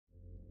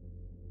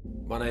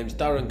My name's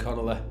Darren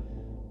Connolly,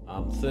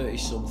 I'm 30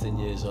 something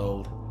years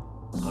old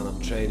and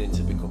I'm training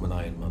to become an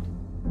Ironman.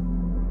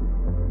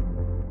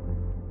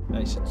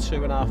 It's a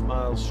 2.5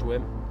 mile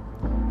swim,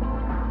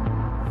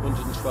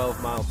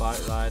 112 mile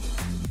bike ride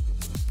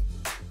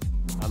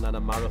and then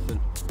a marathon.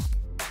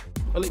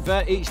 Well,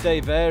 each day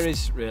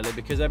varies really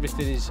because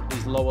everything is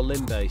lower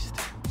limb based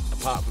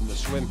apart from the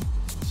swim.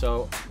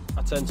 So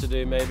I tend to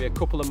do maybe a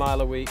couple of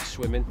mile a week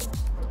swimming,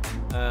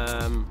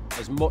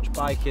 as much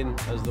biking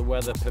as the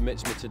weather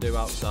permits me to do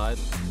outside.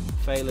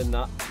 Failing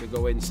that, we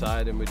go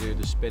inside and we do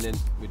the spinning,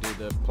 we do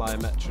the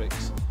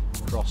plyometrics,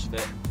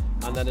 CrossFit,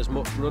 and then as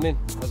much running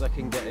as I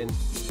can get in.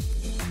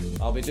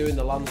 I'll be doing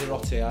the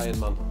Lanzarote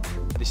Ironman.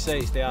 They say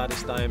it's the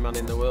hardest Ironman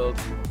in the world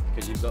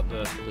because you've got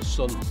the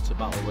sun to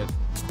battle with,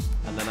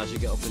 and then as you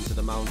get up into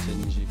the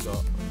mountains you've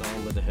got not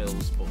only the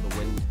hills but the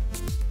wind.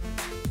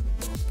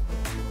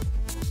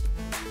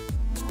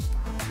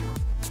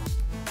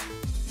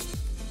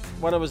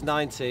 When I was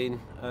 19,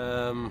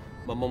 my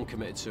mum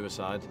committed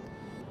suicide,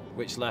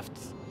 which left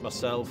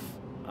myself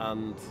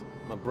and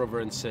my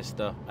brother and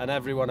sister and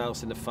everyone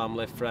else in the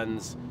family,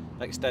 friends,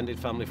 extended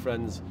family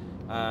friends,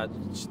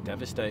 just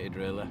devastated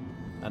really.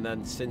 And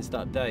then since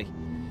that day,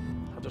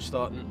 I just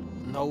thought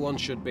no one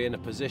should be in a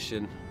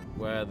position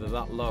where they're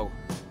that low,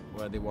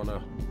 where they want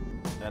to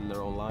end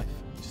their own life.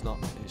 It's not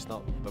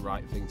the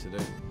right thing to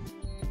do.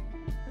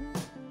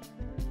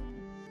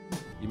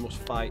 You must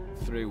fight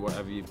through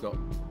whatever you've got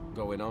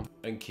going on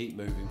and keep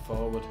moving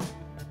forward.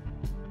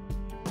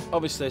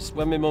 Obviously,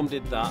 when my mum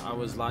did that, I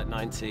was like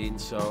 19,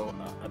 so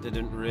I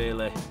didn't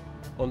really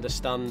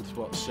understand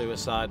what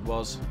suicide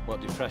was, what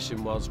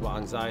depression was, what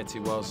anxiety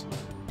was,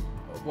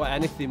 what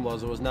anything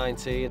was. I was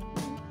 19.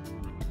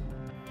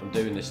 I'm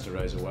doing this to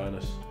raise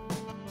awareness.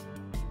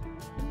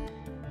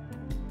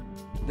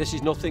 This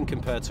is nothing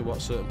compared to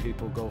what certain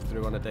people go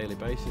through on a daily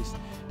basis.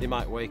 They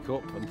might wake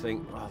up and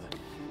think, oh,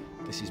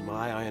 this is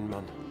my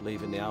Ironman,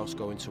 leaving the house,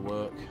 going to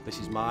work. This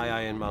is my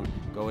Ironman,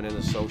 going in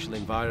a social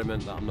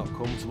environment that I'm not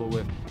comfortable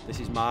with. This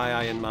is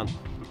my Ironman,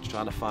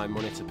 trying to find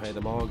money to pay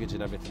the mortgage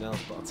and everything else.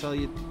 But I'll tell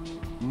you,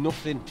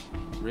 nothing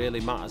really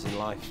matters in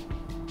life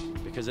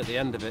because at the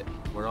end of it,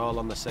 we're all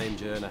on the same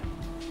journey.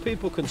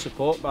 People can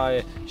support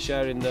by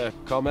sharing their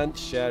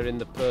comments, sharing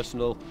the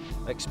personal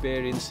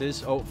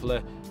experiences,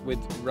 hopefully with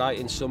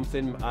writing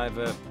something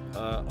either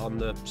on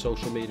the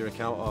social media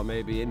account or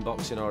maybe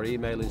inboxing or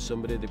emailing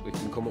somebody that we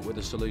can come up with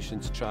a solution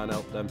to try and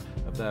help them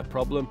of their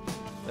problem.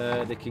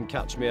 They can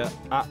catch me at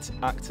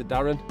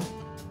 @ActorDarren,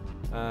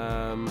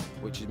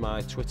 which is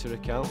my Twitter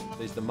account.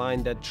 There's the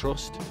Minded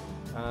Trust,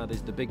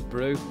 there's the Big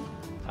Brew,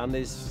 and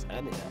there's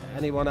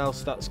anyone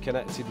else that's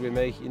connected with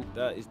me.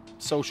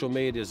 Social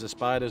media is a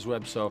spider's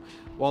web, so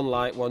one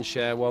like, one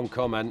share, one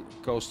comment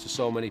goes to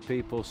so many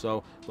people.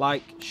 So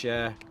like,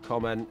 share,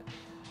 comment,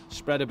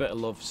 spread a bit of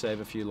love,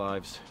 save a few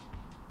lives.